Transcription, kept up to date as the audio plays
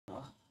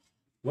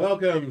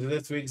Welcome to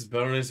this week's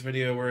bonus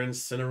video where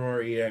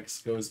Incineroar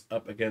EX goes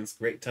up against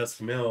Great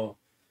Tusk Mill,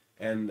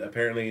 and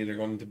apparently they're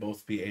going to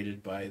both be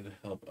aided by the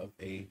help of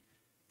a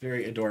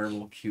very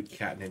adorable, cute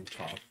cat named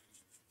Top.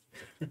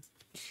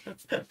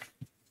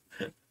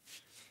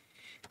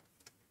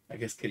 I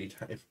guess kitty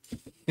time.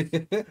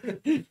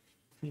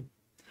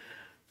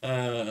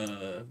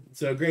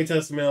 So Great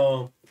Tusk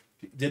Mill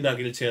did not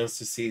get a chance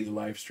to see the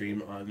live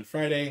stream on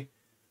Friday.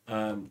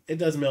 It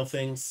does mill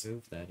things.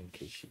 Move that in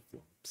case she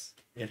flops.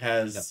 It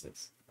has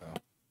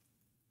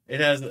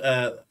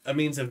a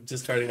means of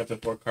discarding up to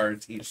 4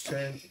 cards each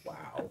turn.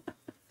 Wow.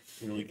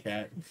 Really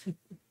cat.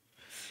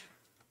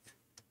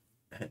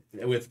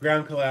 With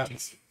ground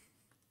collapse.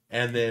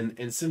 And then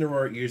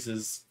Incineroar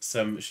uses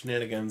some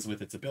shenanigans with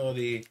its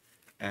ability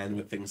and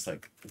with things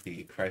like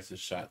the Crisis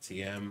Shot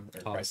TM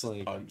or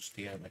Crisis Punch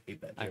TM. I hate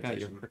that. I got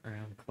your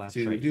ground collapse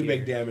to right do here.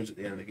 big damage at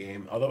the end of the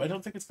game. Although I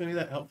don't think it's going to be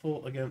that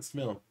helpful against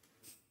Mill.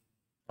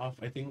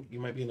 I think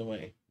you might be in the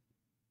way.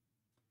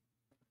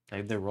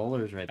 Like the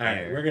roller's right All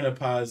there. right, we're going to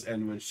pause,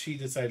 and when she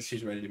decides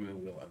she's ready to move,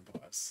 we'll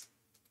unpause.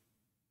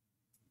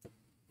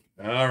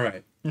 All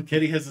right.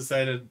 Kitty has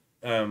decided,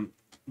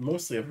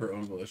 mostly of her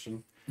own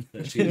volition,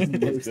 that she is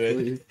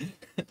good.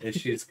 And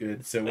she is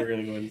good, so we're going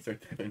to go ahead and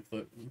start the coin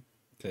flip.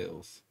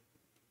 Tails.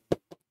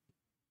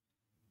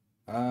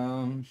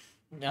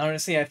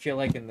 Honestly, I feel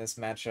like in this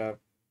matchup,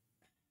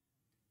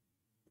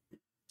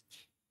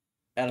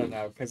 I don't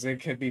know, because it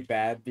could be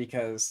bad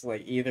because,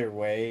 like, either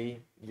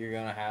way, you're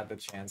going to have the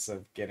chance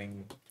of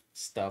getting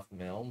stuff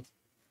milled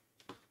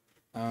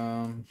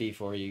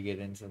before you get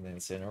into the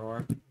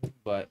Incineroar.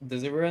 But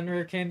does it run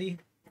Rare Candy?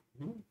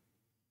 I'm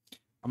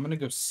going to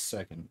go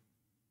second.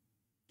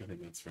 I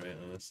think that's right,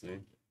 honestly.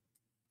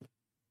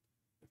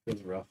 It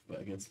feels rough,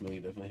 but against Mill,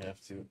 you definitely have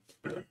to.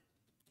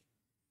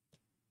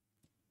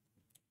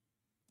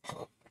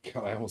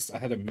 God, I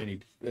had a mini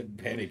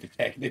panic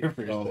attack there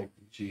for a Oh, second.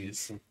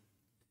 jeez.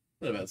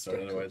 Not a bad start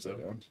otherwise,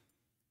 though.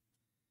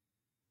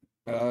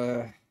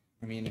 I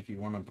mean, if you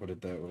want to put it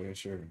that way,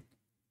 sure.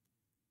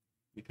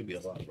 It could be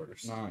a lot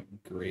worse. Not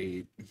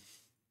great.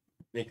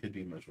 It could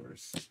be much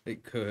worse.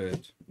 It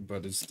could,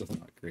 but it's still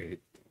not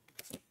great.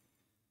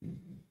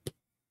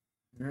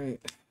 Alright.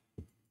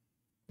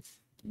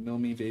 Mill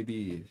me,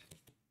 baby.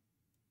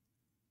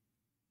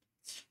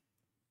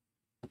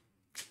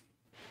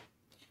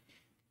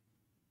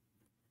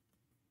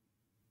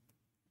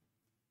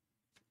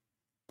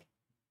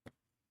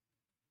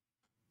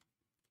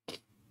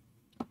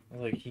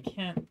 Like, he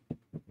can't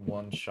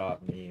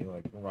one-shot me,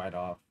 like, right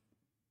off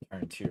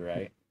turn 2,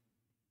 right?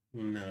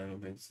 No, I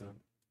don't think so.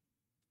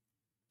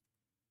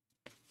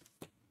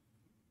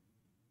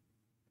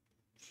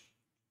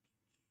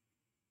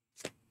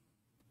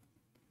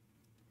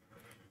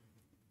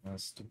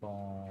 Missed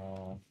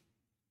ball.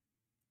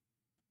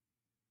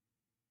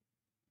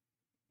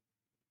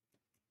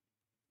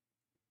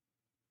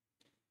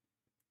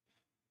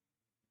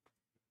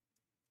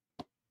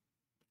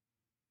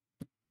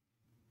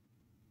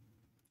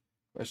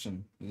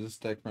 Question. Is this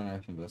deck run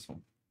after this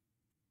one?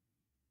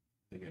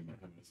 I think I might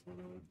have this one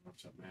on.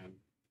 Watch out, man.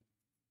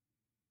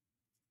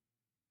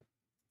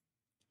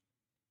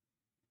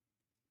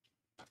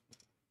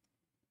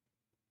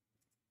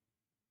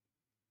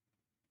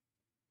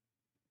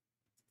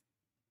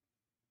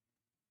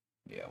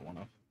 Yeah, one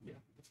of. Yeah,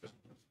 that's good.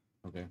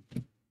 Okay.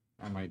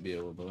 I might be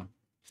able to.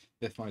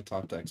 If my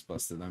top deck's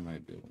busted, I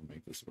might be able to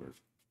make this work.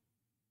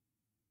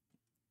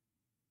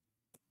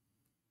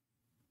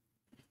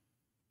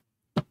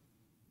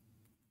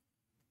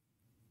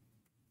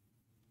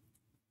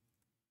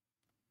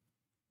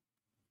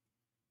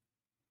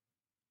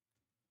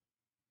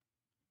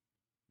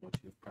 Once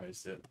you've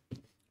priced it.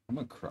 I'm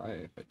gonna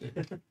cry if I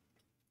did.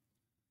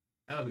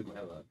 That'll be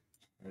my luck.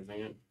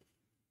 Everything it.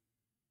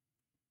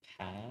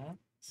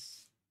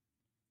 Pass?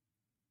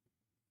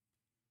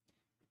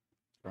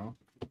 Bro.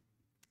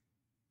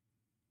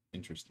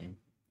 Interesting.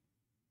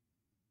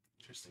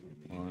 Interesting.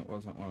 Well, it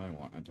wasn't what I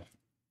wanted.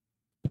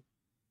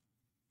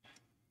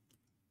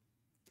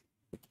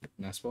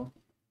 Nest ball?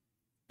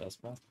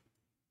 Best ball?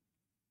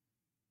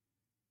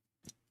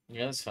 You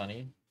know, it's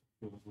funny.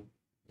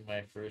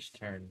 My first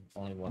turn,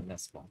 only one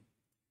nest ball.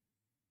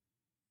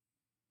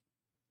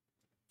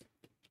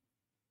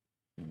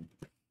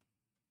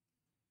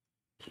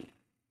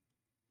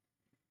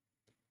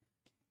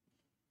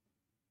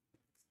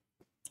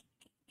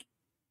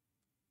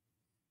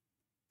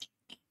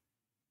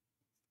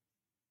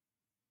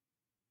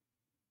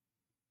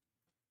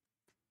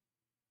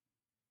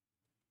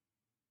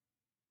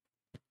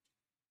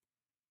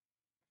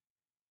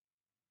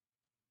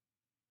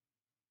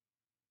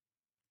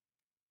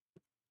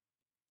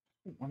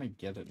 I don't want to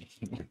get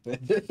anything with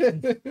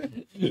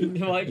it.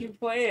 Why'd you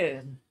play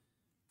it?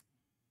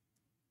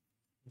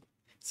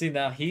 See,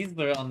 now he's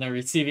on the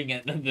receiving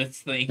end of this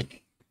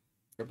thing.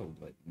 Triple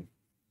button.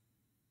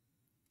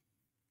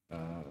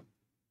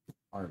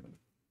 Armin.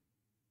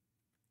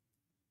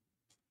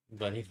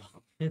 Buddy.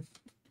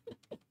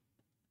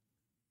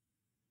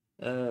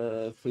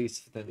 Please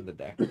thin the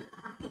deck.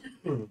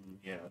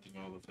 Yeah, I think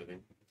all the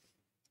fitting.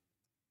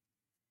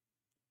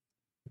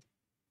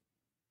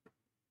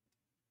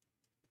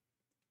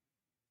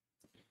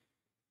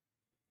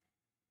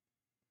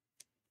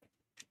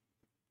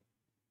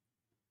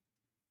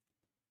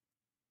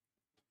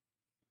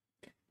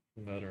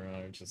 Veteran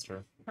are just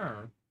for.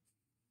 I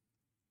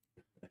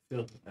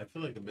feel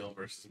like a mill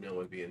versus mill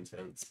would be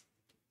intense.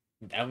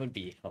 That would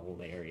be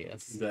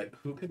hilarious. Like,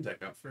 who can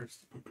deck up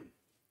first?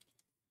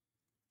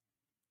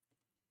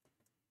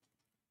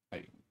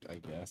 I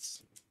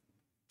guess.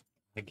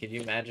 Like, could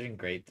you imagine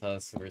Great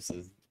Tusk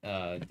versus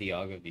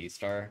Dialga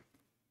V-Star?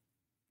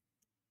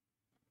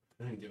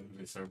 I think the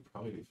would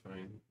probably be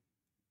fine.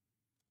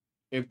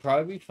 It'd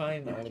probably be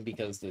fine only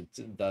because the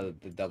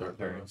double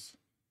turns.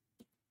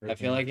 I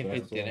feel like if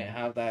it didn't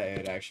have that, it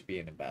would actually be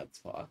in a bad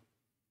spot.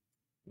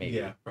 Maybe.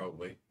 Yeah,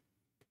 probably.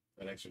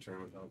 That extra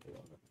turn would help a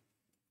lot.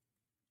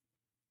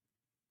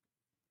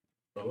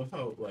 I love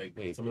how, like,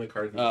 Wait. some of the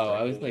cards... Oh,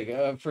 I was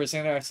like, for a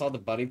second there, I saw the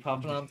buddy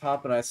popping on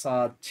top, but I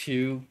saw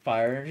 2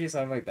 fire energies.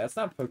 I'm like, that's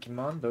not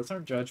Pokemon. Those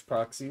aren't judge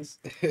proxies.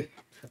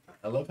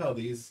 I love how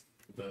these...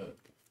 I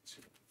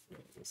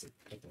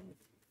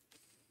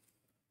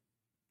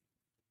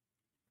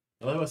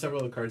love how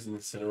several of the cards in the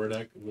Incineroar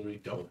deck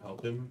literally don't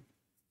help him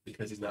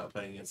because he's not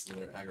playing against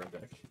another aggro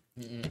deck.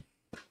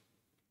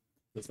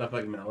 It's not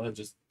like Mela, it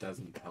just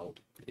doesn't help.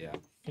 Yeah.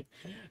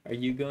 Are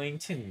you going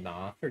to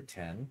Gnaw for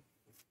 10?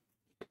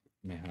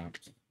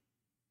 Mayhaps.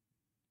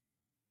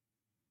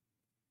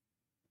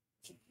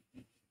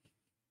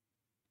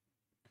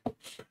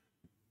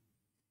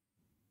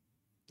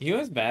 You know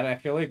what's bad? I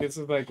feel like this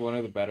is like one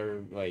of the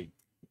better like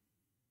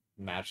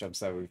matchups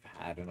that we've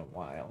had in a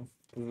while.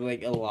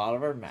 Like a lot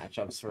of our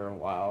matchups for a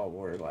while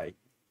were like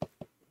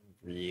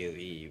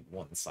really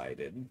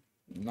one-sided.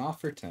 Not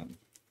for 10.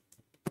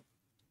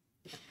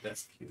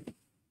 That's cute.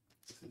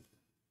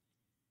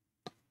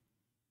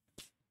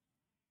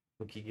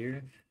 Cookie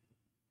gear.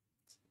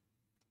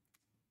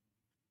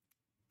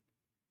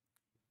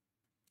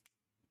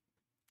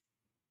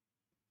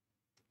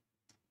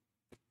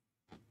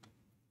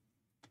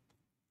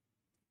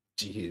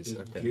 Jeez.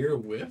 Okay. Gear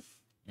whiff?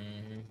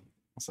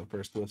 That's the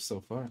first whiff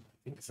so far. I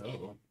think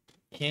so.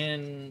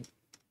 Can't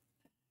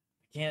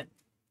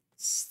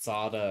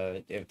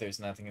Sada if there's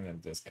nothing in the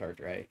discard,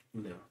 right?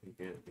 No, you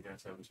can't. You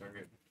have to have a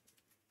target.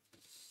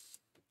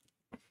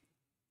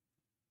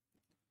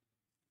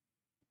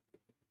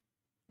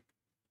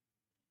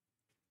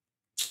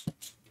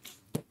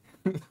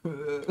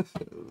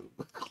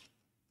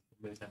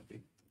 Everybody's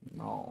happy.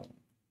 No.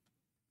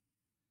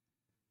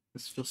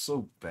 This feels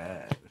so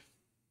bad.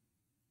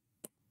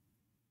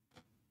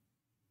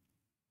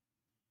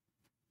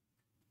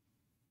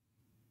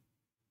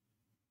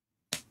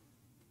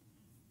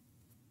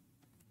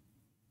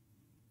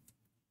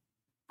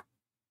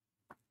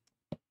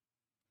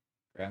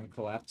 Ground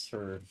collapse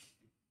for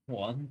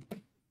 1.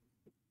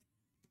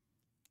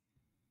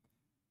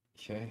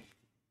 Okay.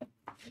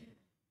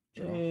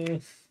 Draw.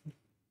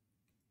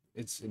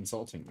 It's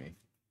insulting me.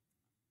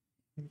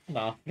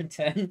 Not for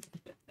 10.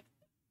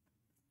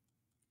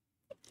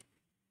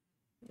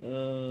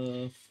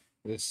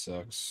 This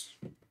sucks.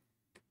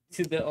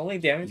 Dude, the only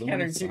damage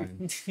Luminous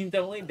counters the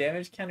only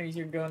damage counters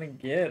you're going to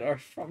get are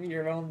from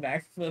your own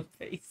maximum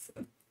base.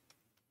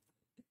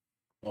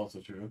 Also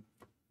true.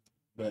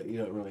 But you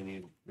don't really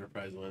need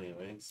reprisal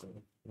anyway, so...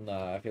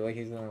 Nah, I feel like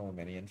he's going to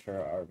Luminion for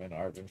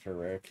Arvin for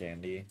Rare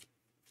Candy.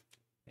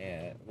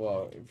 And,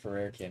 well, for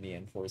Rare Candy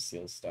and for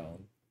Seal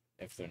Stone,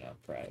 if they're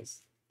not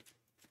prized.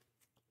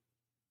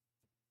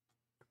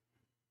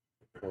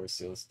 For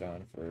Seal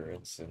Stone for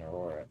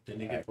Incineroar.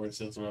 Didn't he get 4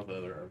 seals off the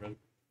other Arvin?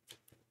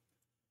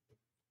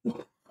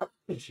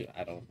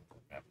 I don't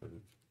remember.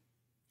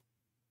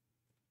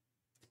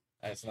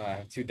 I just know I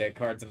have 2 dead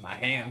cards in my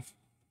hand.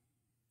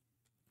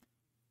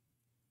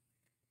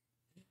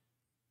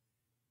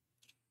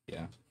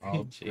 Yeah.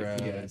 I'll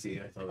grab Yeah, see,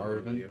 I thought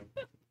Arvin.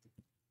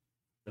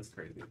 That's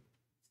crazy.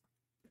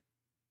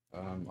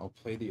 I'll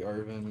play the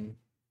Arvin.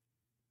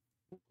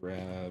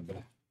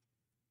 Grab.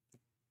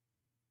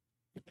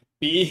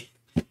 B.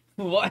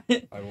 What?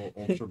 I will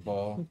Ultra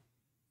Ball.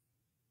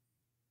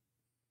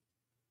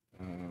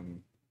 I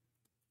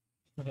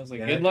was like,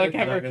 Yeah, good luck it's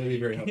not ever. gonna be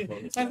very helpful.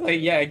 I was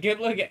like, yeah, good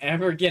luck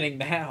ever getting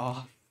that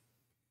off.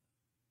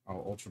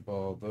 I'll Ultra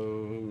Ball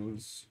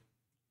those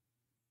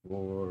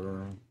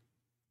for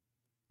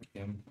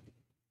him.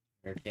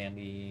 Rare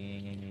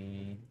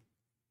Candy.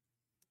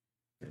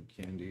 Rare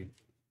Candy.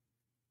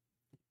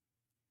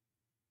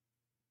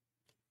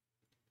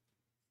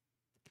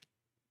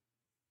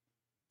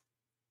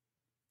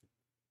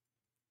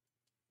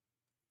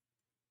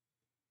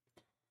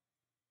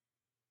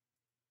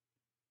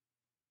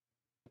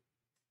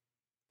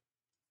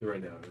 Right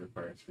now, it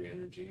requires free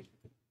energy.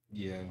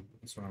 Yeah,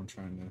 that's what I'm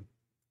trying to.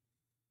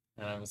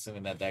 And I'm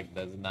assuming that deck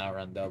does not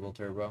run double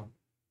turbo.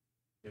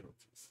 Yeah.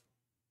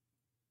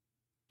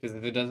 Because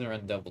if it doesn't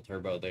run double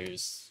turbo,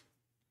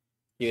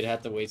 you would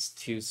have to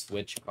waste 2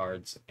 switch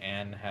cards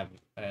and have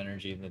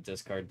energy in the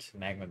discard to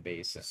Magma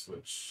Base.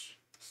 Switch.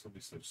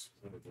 Somebody switch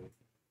specifically.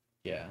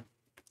 Yeah.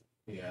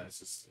 Yeah, it's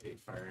just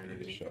 8 fire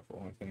energy.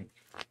 Shuffle, I think.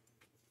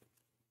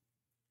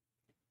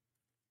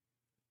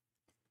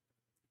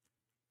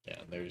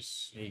 Yeah,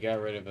 he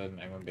got rid of a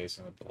Magma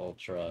Basin with the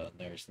Ultra, and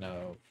there's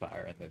no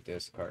fire in the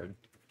discard.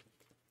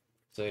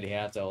 So he'd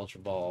have to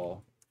Ultra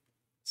Ball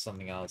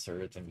something else,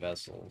 Earthen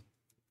Vessel.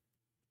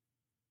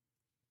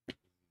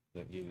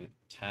 That you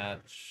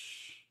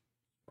attach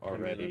On the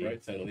already.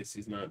 right side, at least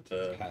he's not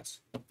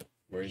Pass.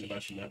 worried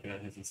about you knocking out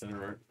his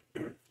Incineroar.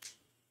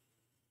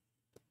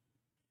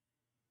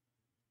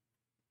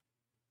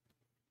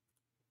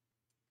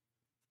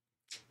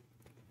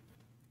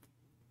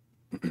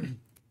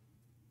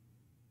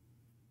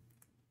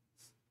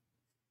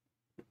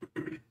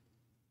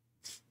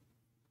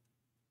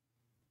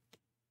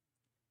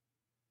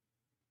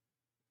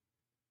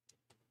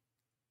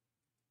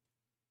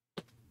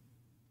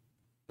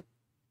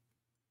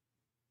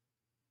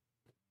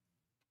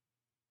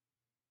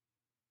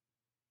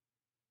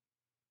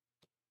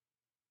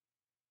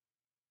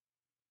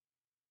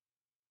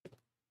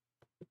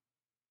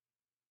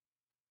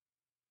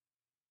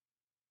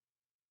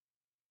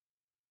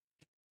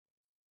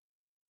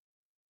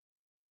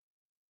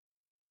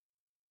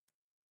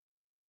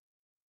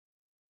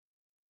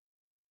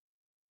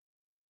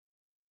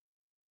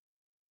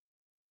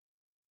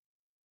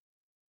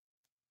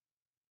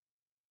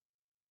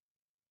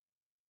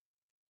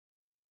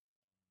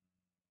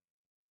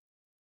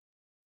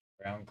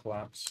 Ground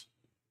collapse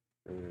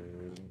for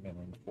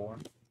minimum 4.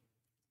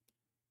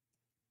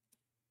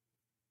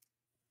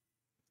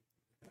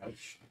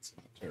 Ouch. That's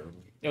not terrible.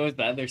 It was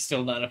bad. There's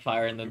still not a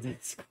fire in the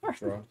Discord.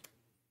 Draw.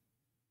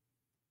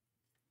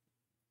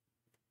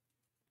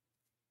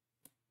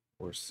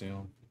 Or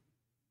seal.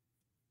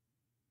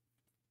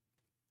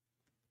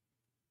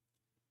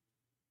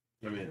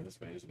 I mean, at this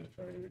point, he's going to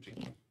try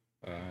energy.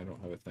 I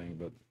don't have a thing,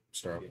 but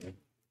start off. Yeah.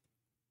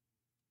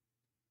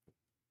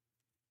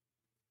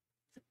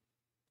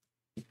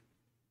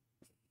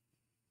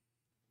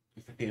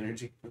 The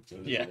energy.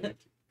 Yeah.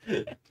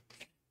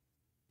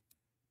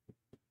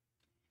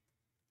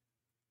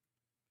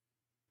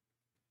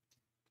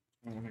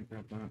 I want to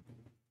grab that.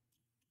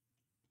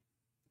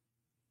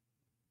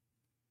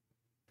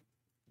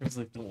 It's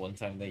like the one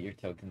time that your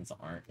tokens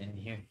aren't in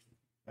here.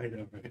 I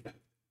know, right?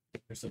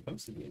 They're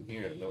supposed to be in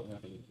here. I don't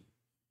have any.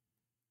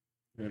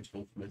 They're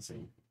both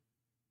missing.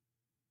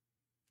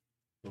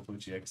 Both my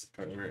GX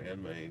partner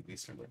and my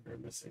Beaster marker are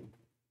missing.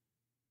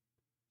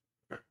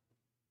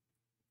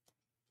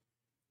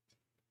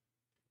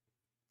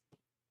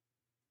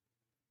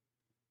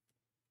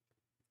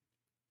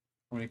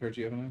 How many cards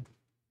do you have now?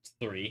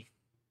 3.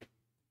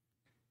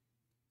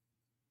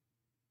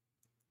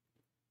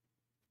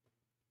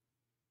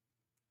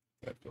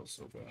 That feels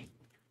so bad.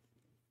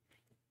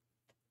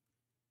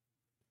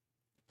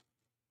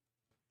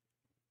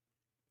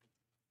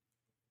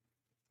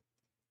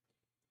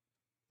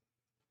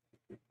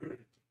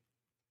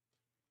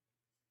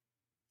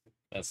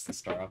 That's the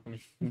star off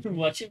me.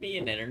 What should be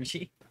an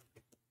energy?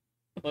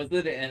 Was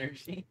it an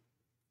energy?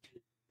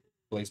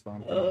 Blaze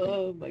bomb.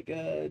 Oh my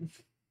god.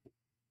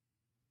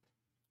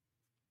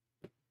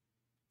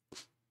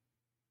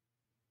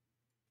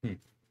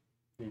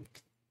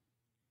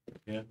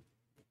 Yeah.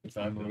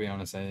 I'm gonna be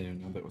honest, I didn't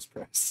even know that was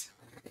pressed.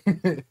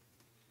 It's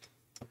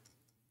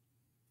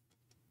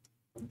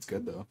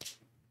good though.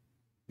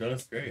 No,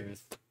 that's great.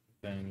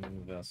 Then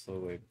vessel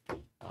with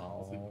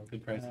all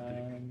good price to take.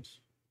 and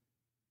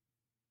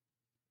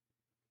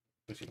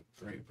Which is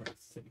a great price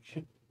to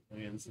take. Oh,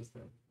 yeah, this is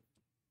that.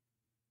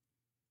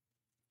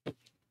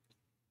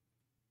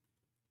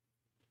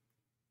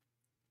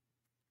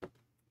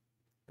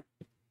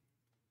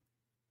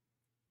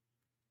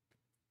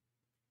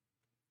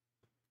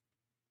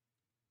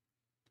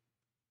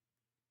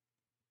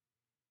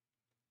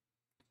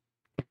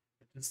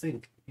 Just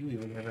think, you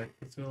even have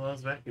access to a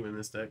Lost Vacuum in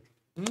this deck.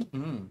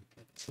 Mm-hmm.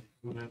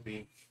 Would that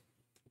be?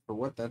 For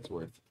what that's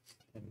worth.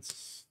 and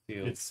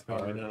steel It's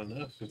probably not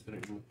enough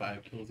considering the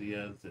 5 kills he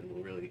has and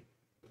will really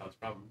cause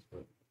problems.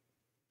 But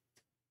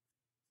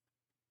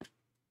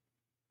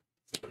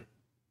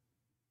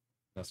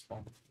That's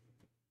fun.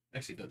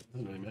 actually, doesn't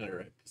really matter,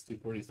 right? Because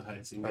 240 is the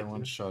highest you can I get one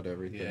to. shot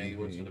everything. Yeah, he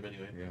one shot him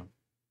anyway. Yeah.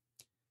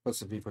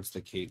 Plus, if he puts the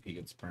cape, he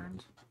gets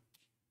burned.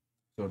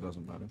 So it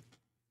doesn't matter.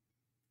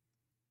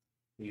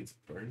 He gets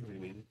burned. What do you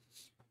mean?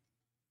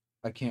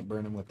 I can't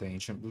burn him with the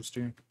ancient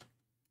booster,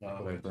 Oh,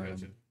 but I that's burn right.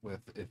 him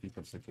with if he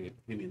puts the cape.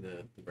 You mean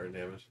the burn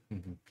damage?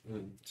 Mm-hmm.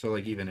 Mm. So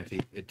like even if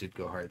it did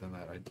go higher than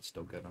that, I'd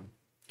still get him.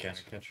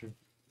 Counter catcher.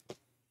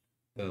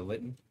 The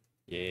Litten.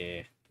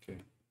 Yeah.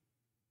 Okay.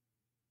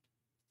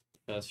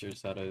 That's your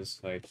status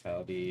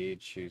vitality,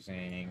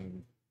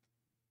 choosing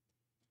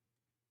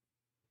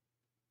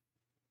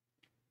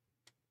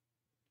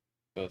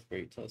both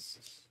great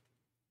tusks.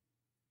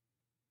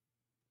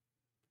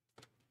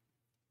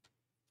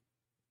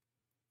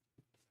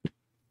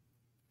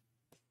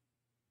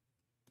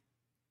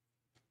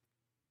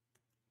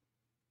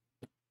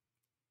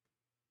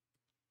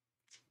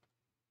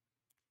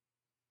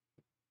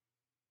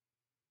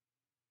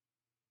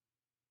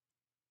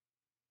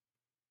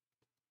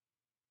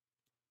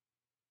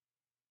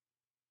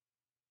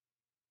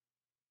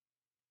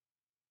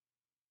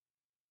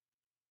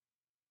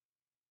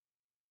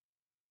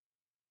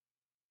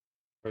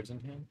 Cards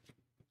in hand.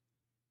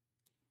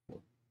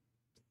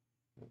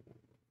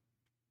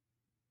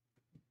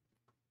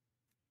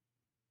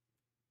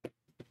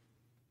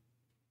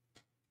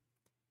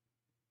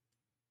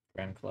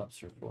 Grand Collapse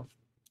for 4.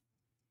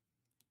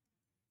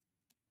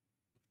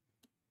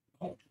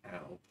 Oh,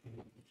 ow.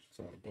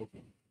 So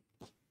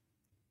Pokemon.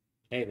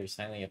 Hey, there's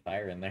finally a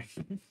fire in there.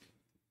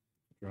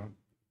 Draw.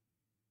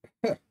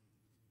 How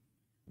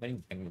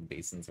many Diamond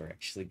Basins are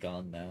actually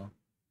gone now?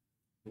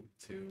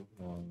 2.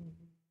 1,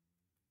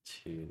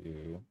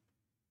 2.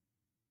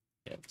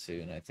 Yeah,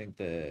 2. And I think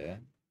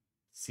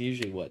it's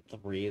usually what,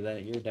 3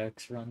 that your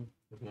decks run?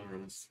 One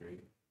runs 3.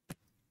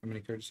 How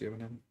many cards do you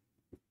have in hand?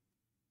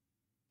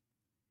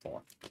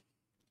 4.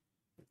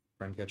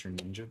 Catcher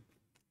Ninja.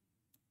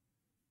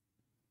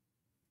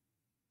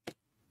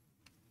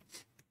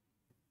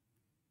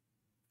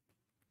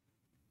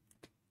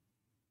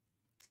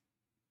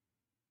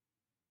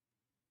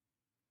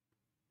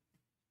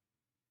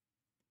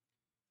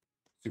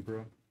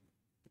 Super.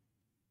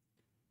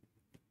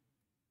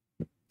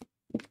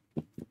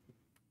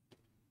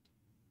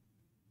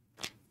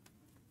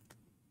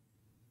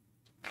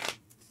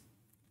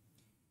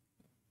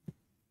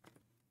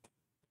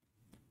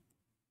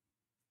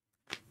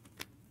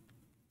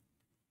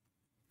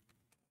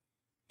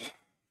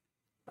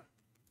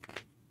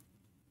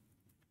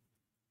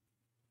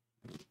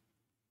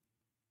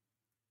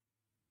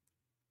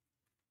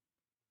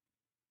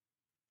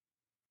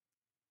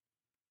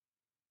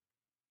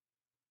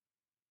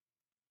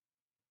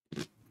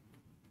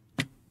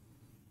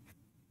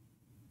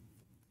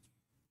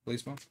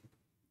 Please, Mom.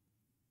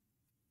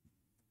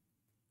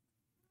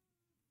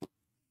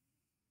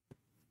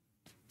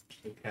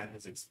 The cat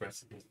has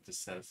expressed his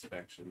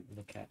dissatisfaction.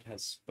 The cat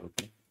has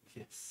spoken.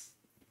 Yes.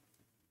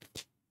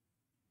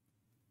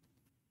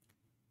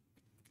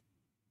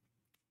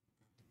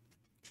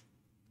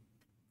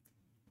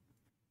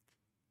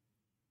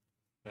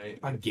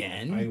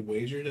 Again? I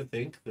wager to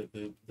think that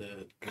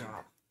the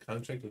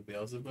contract with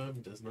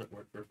Beelzebub does not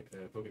work for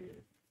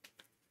Pokemon.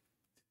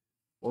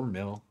 Or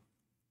Mill.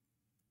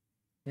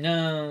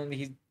 No,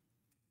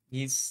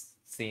 he's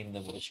seen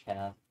the Wish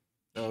Path.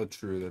 Oh,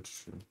 true.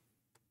 That's true.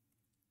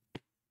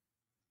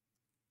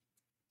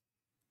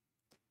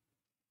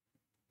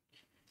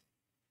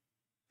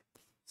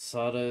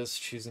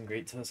 Sawdust choosing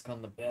Great Tusk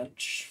on the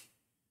bench.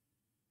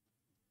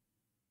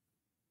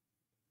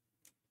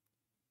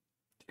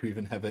 Do you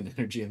even have an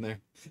energy in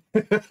there?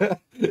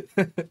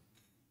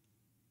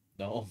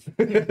 No.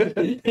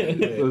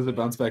 Does it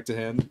bounce back to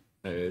hand?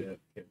 Alright. Yeah,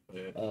 can't play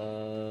it.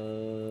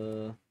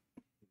 Uh,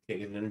 Can't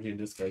get an energy in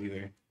discard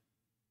either.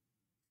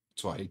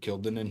 That's why he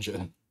killed the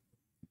ninja.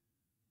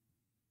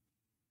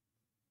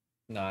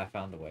 no, I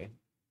found a way.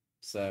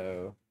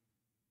 So,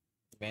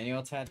 manual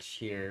attach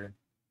here,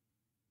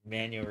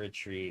 manual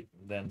retreat,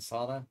 then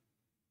Sada.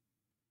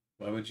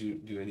 Why would you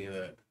do any of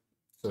that?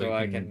 So you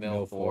I can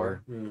mill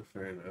 4.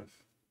 Fair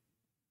enough.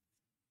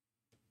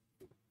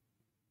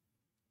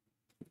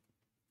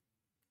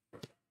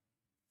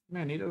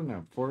 Man, he doesn't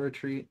have 4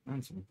 retreat.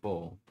 That's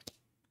bull.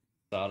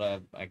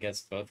 Sada, I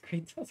guess both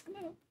Great Tusk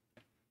now.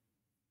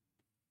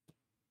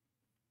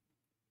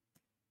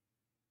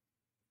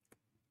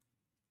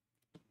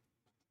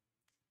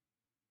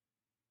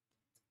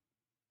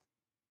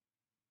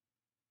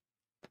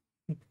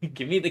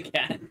 Give me the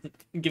cat.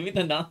 Give me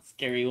the not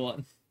scary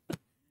one.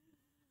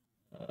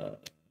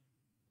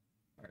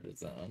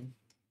 Artisan.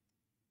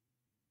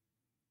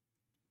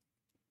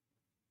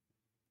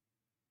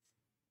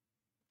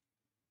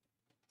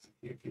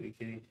 Here, kitty,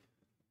 kitty.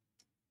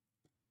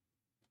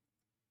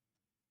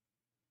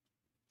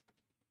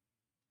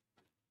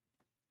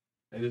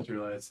 I just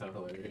realized how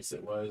hilarious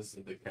it was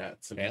that the cat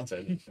Yeah.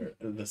 said,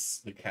 or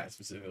the cat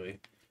specifically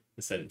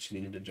decided she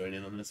needed to join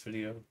in on this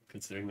video,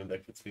 considering the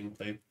deck that's being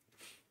played.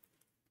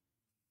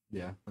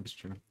 Yeah, that's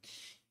true.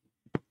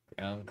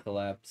 Ground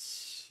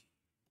collapse.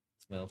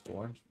 Mill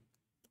 4.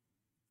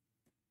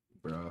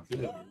 Bruh.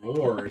 Good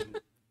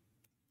lord.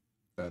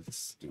 That's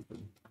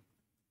stupid.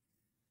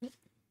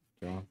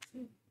 Draw.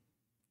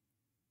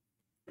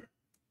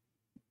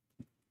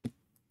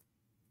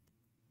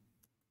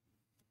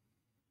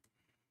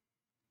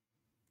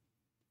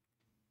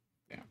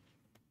 Yeah.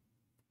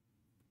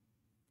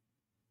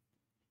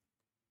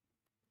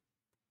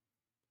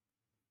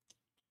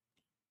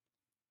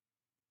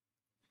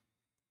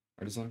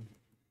 Artisan.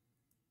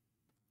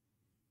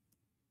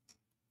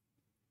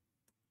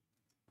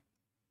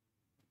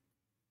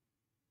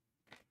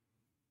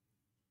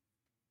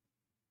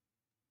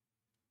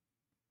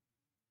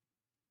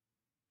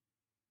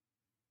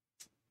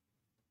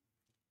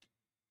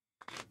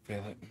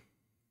 Fail it.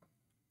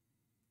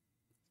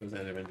 So has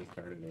either been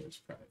discarded or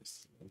is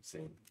prized. I'm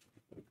saying.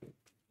 Okay.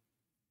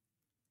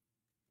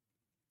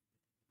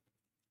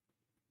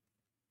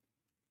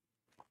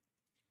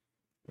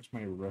 Where's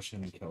my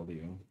Russian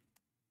Keldeo?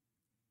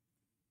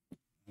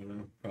 I don't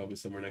know. Probably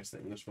somewhere next to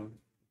the English one.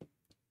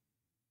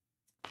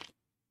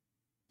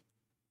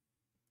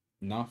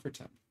 Not for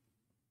 10.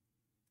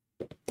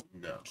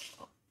 No.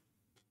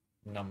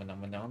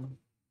 Nom.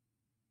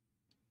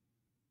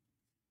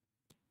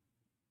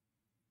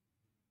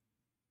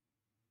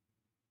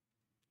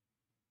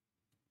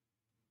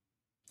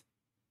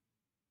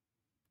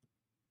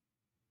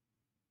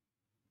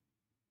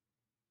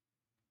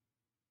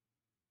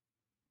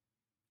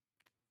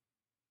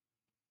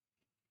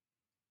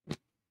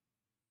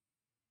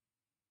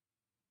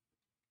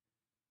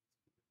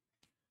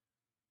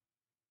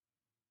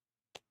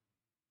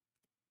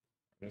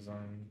 There's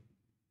on.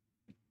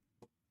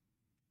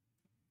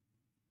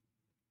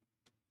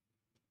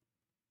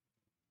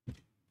 How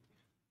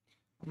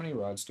many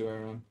rods do I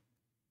run?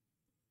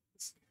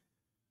 It's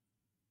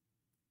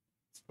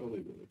probably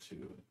one or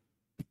two.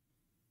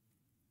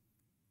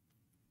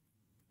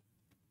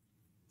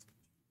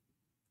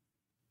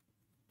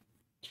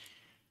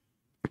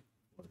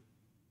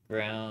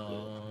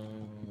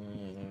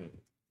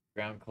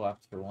 Ground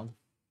collapse for 1.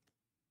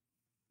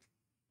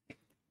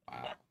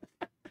 Wow.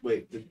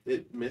 Wait, did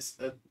it miss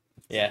a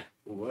Yeah.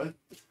 what?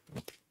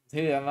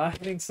 Dude, I'm not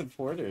hitting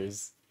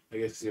supporters. I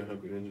guess 'cause you don't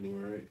have good engine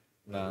anymore, right?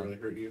 That No. really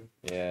hurt you.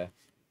 Yeah.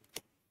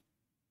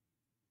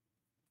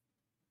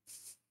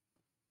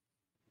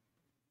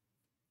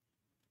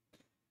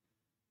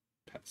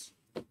 Pass.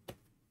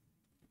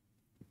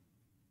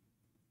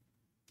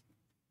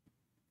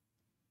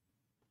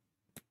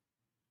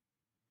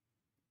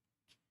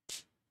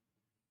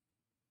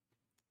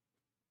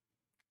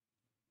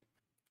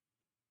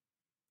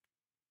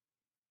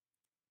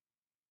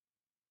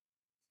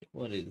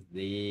 What is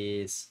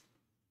this?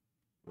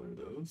 One of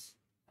those.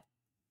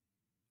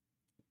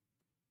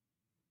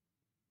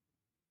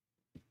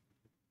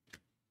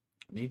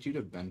 I need you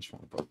to bench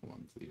more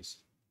Pokemon, please.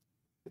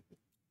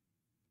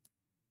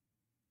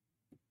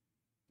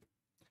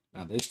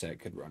 Now this deck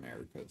could run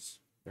Erica's.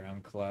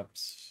 Ground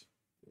collapse.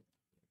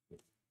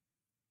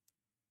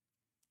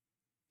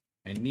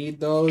 I need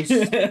those.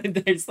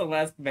 There's the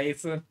last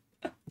basin.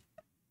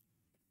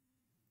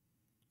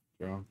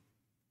 Draw.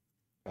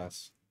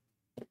 Pass.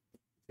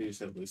 You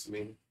just have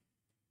Lucamine.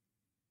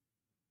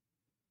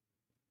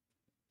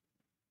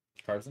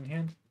 Cards in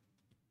hand.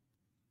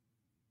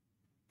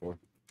 4.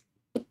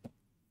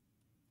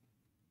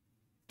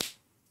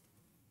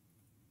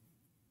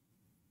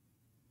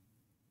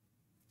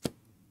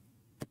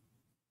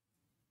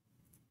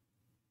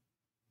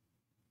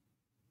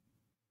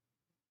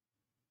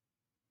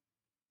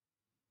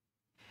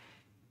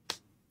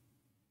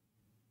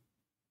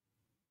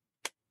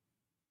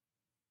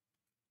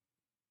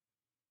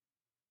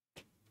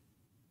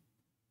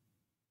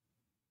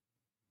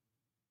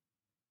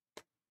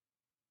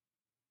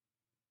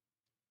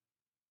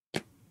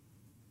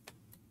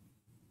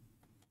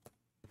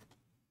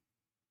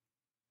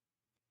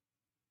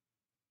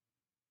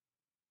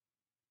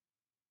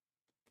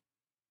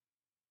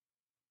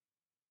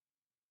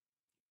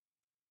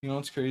 You know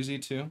what's crazy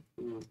too?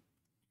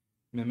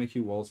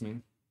 Mimikyu walls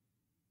me.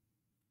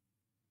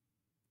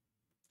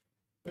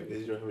 Right,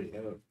 because you don't have any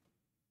out.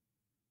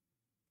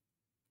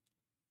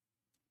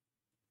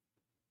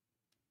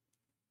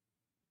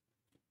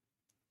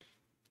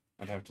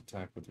 I'd have to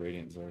attack with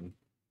Radiant Zord.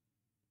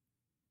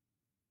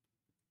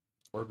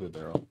 Or Blue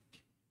Barrel.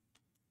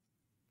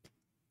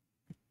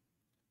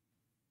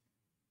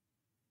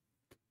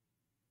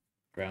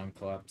 Ground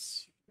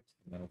collapse.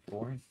 Metal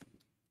 4.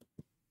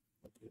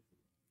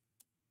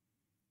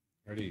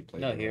 Already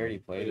played. No, he already I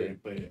played didn't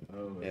it. play it.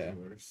 Oh, that's Yeah.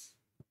 worse.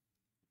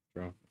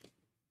 Draw.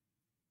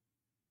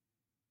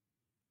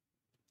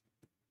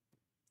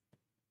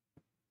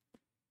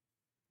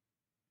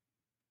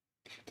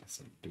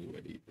 Doesn't do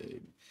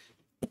anything.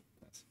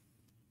 That's...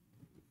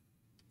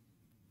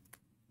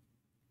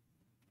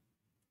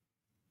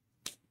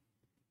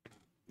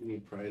 You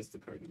need prize the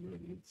card you really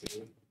need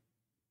to.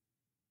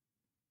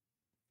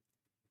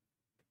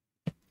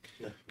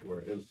 Yeah,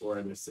 or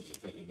I missed it in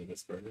front of the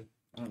discarded.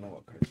 I don't know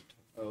what card.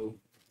 Oh,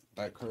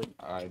 that card.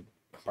 I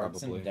Cards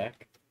probably in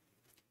deck.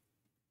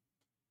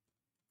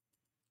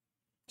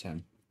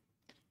 10.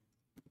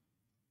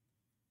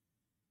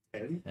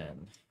 10?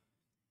 10.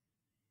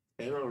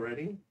 10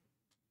 already?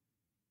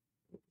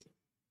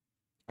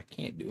 I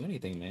can't do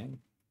anything, man.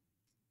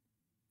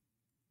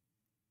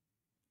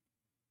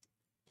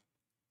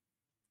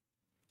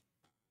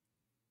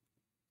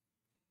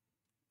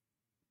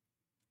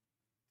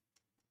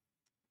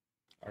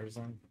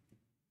 Arzon.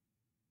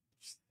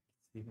 Just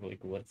see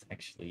like what's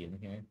actually in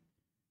here.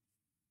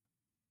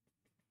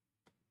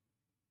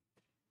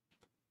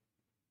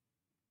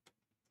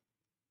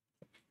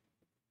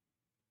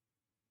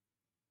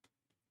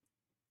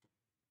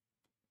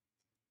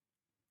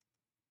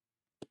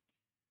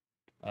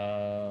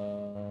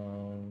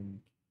 Um,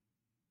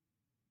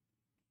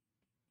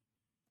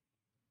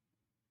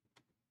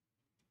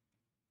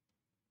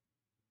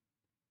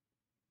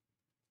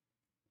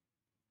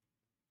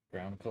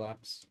 Ground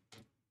collapse.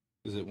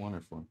 Is it 1 or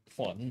 4?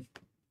 1.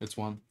 It's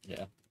 1.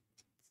 Yeah.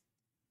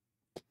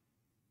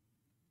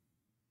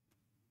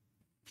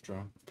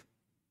 Draw.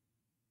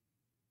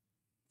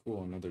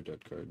 Cool, another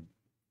dead card.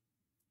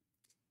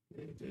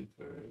 Yeah, dead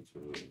cards.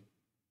 Really.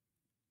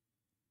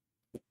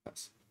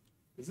 Pass.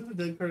 Is it a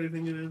dead card I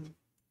think it is?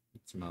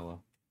 It's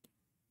mellow.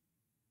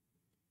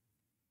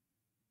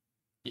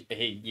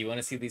 Hey, you want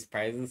to see these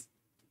prizes?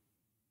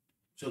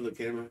 Show the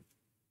camera.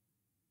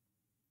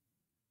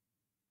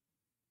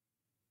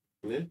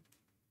 Yeah?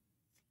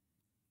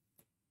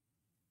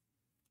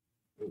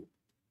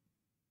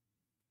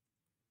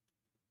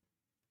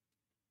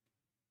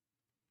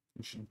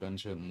 You should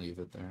bench it and leave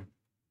it there.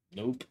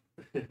 Nope.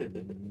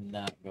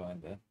 Not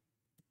going to.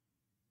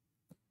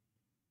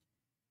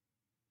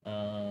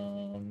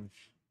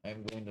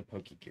 I'm going to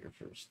Pokegear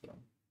first, though.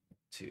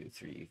 2,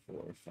 3,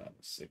 4, 5,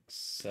 6,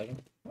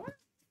 7. What?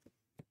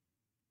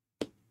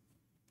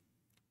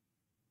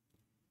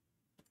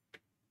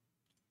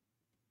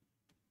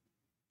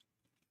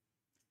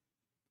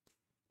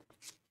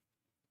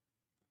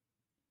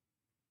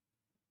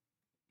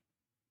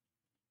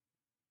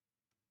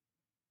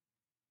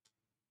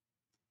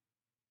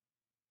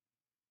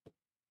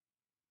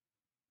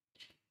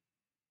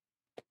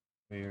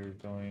 We're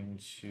going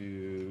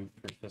to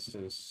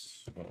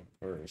Professor's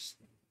first.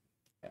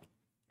 Yeah.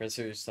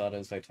 Professor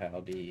Sada's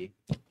Vitality.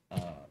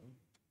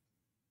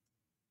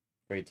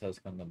 Great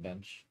Tusk on the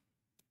bench.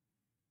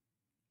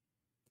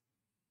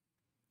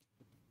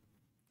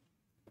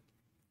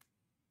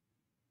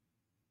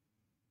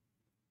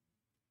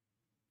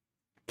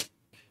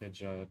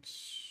 Pidgeot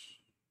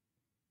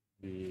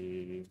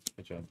B.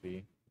 Pidgeot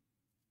B.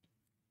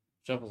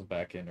 Shuffle's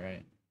back in,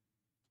 right?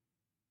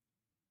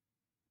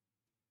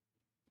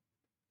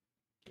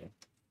 Yeah.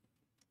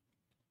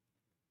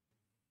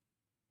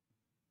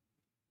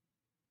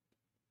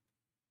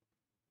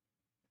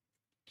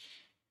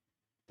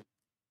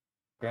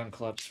 Ground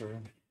collapse for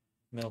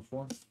middle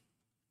 4.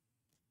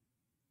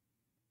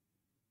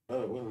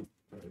 Oh, it wasn't.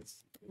 It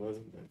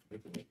wasn't.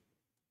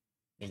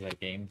 Is that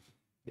game?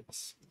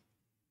 Yes.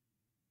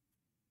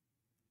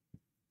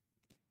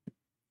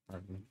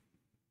 Pardon.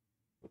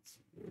 Let's-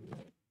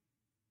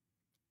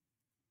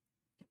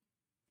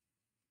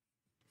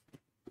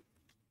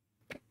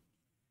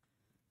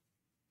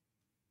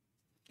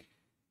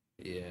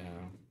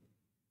 Yeah.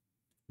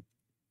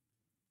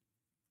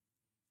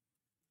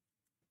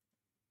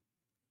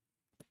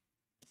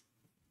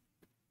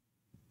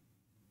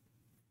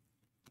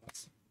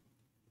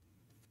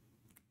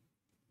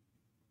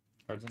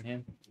 Cards in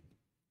hand.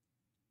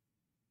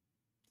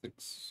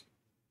 6.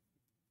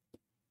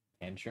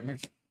 Hand trimmer.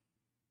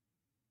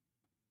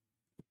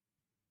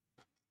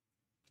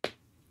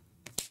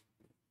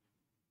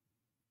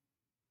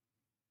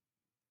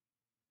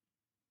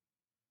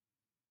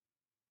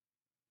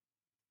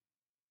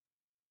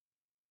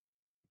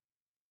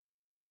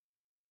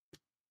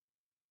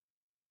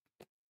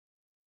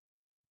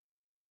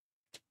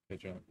 Good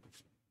job.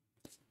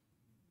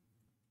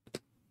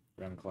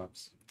 Ground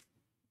collapse.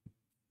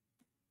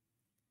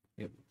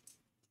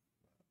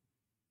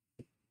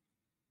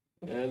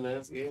 And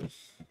that's it.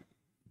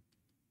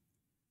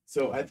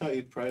 So I thought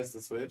you'd prize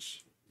the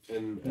Switch,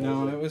 and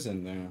No, it was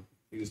in there.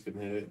 you just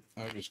couldn't hit it.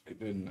 I just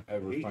didn't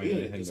ever He find did,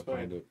 anything it's to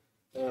find fine.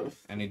 it.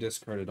 And he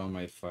discarded all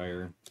my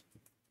fire.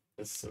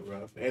 That's so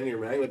rough. And your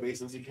magma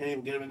basins, you can't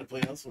even get them into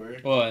play elsewhere.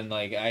 Well, and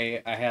like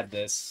I had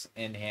this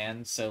in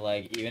hand, so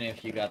like even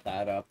if you got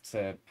that up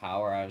to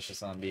power, I was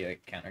just gonna be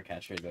like counter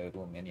catcher the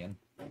little minion,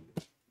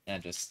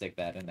 and just stick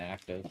that in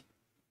active.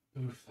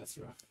 Oof, that's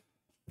rough.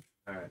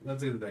 All right,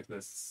 let's do the deck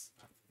lists.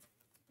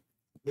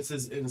 This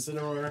is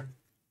Incineroar.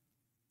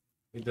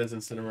 It does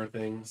Incineroar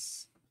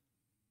things.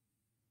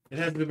 It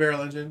has the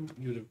barrel engine.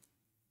 You would have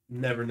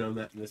never known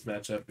that in this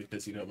matchup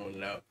because you don't want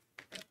it out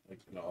like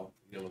at all.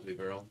 You don't want to be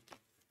barrel.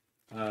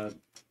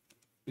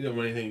 You don't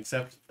want anything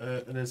except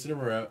an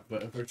Incineroar out,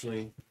 but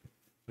unfortunately,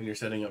 when you're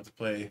setting up to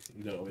play,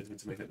 you don't always get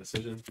to make that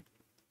decision.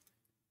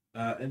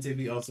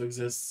 NTV also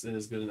exists and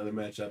is good in other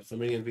matchups. So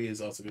Minion V is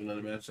also good in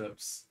other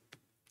matchups.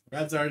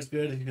 Radzard is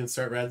good. If you can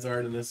start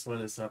Radzard in this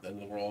one, it's not the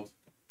end of the world,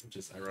 which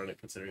is ironic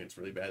considering it's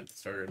really bad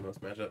starter in most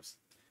matchups.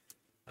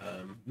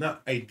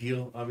 Not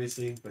ideal,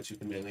 obviously, but you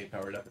can mainly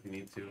power it up if you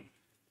need to.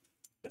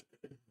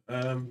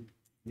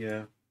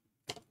 Yeah.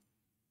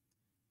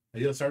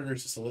 Ideal starter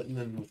is just a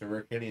Litten with a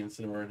rare candy and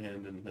Incineroar in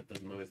hand, and that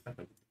doesn't always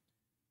happen.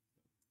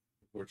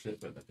 Unfortunate,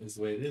 but that is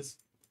the way it is.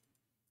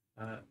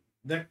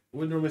 Deck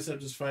would normally set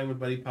up just fine with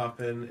Buddy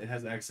Poppin. It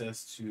has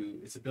access to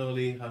its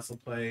ability, Hustle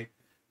Play,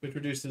 which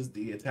reduces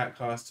the attack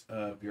cost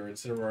of your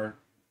Incineroar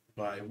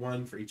by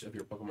 1 for each of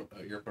your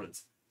Pokemon, your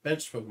opponent's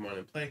benched Pokemon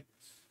in play.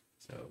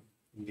 So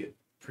you get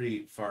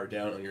pretty far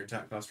down on your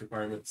attack cost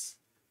requirements,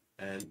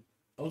 and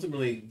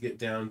ultimately get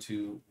down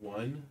to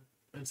 1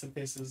 in some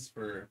cases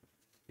for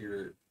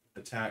your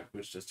attack,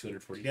 which does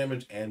 240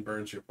 damage and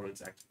burns your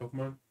opponent's active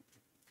Pokemon.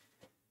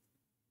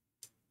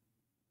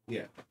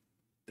 Yeah,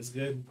 it's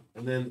good.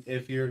 And then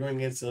if you're going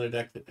against another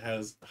deck that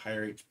has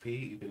higher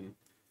HP, you can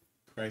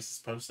Crisis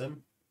Punch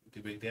them,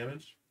 do big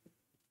damage.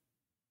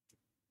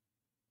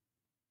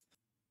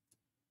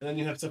 And then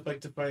you have stuff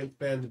like Defiant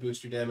Band to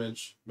boost your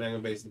damage, Magma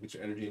Base to get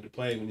your energy into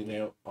play when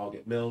you all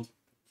get milled,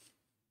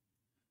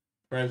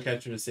 Prime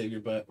Catcher to save your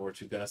butt, or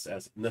to Gust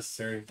as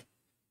necessary.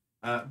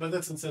 But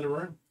that's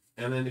Incineroar.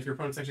 And then if your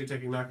opponent's actually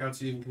taking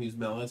knockouts, you can use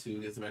Mela to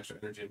get some extra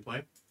energy in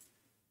play.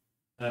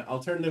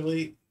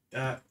 Alternatively,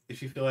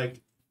 if you feel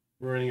like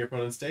ruining your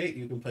opponent's day,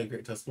 you can play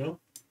Great Tusk Mill.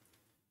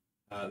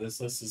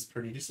 This list is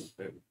pretty decent.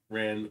 It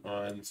ran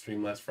on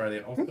stream last Friday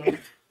also.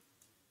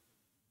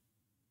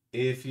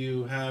 If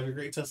you have your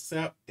Great Tusks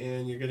out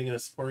and you're getting a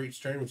support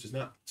each turn, which is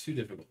not too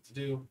difficult to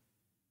do,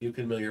 you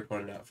can mill your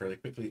opponent out fairly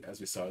quickly,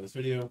 as we saw in this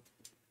video.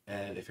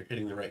 And if you're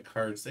hitting the right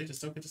cards, they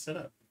just don't get to set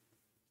up.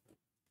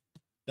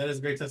 That is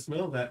Great Tusk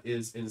Mill. That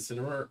is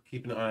Incineroar.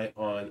 Keep an eye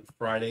on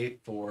Friday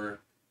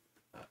for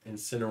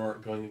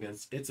Incineroar going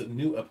against its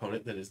new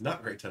opponent that is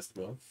not Great Tusk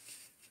mode.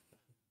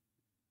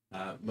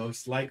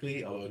 Most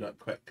likely, although not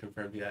quite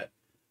confirmed yet,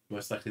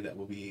 most likely that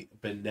will be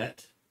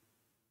Banette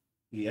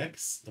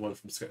EX, the one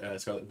from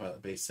Scarlet and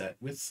Violet base set,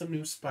 with some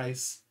new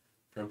spice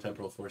from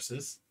Temporal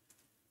Forces.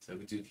 So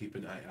we do keep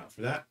an eye out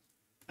for that.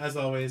 As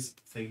always,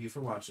 thank you for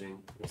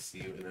watching. We'll see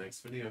you in the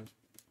next video.